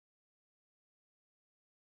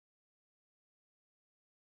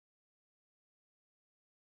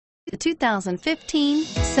The 2015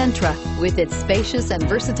 Sentra. With its spacious and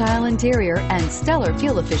versatile interior and stellar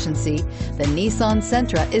fuel efficiency, the Nissan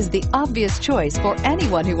Sentra is the obvious choice for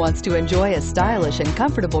anyone who wants to enjoy a stylish and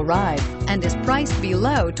comfortable ride and is priced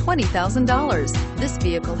below $20,000. This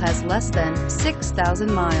vehicle has less than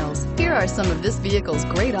 6,000 miles. Here are some of this vehicle's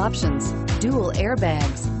great options: dual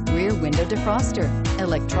airbags, rear window defroster,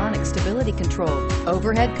 electronic stability control,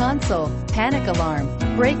 overhead console, panic alarm,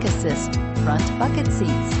 brake assist, front bucket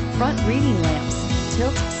seats, front reading lamps,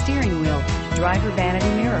 tilt steering wheel, driver vanity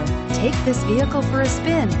mirror. Take this vehicle for a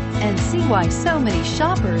spin and see why so many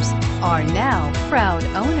shoppers are now proud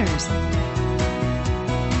owners.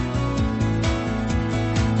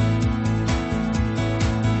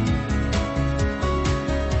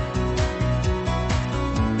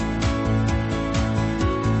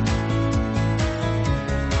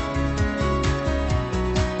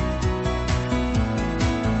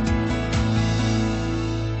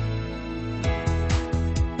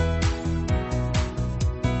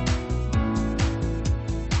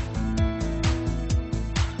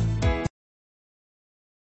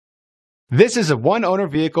 This is a one-owner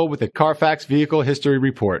vehicle with a Carfax Vehicle History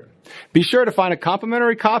Report. Be sure to find a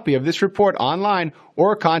complimentary copy of this report online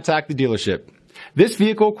or contact the dealership. This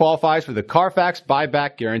vehicle qualifies for the Carfax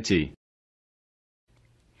Buyback Guarantee.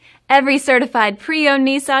 Every certified pre-owned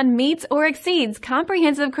Nissan meets or exceeds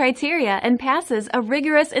comprehensive criteria and passes a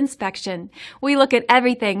rigorous inspection. We look at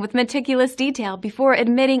everything with meticulous detail before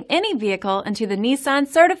admitting any vehicle into the Nissan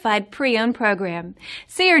Certified Pre-Owned program.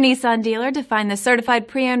 See your Nissan dealer to find the certified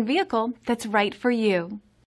pre-owned vehicle that's right for you.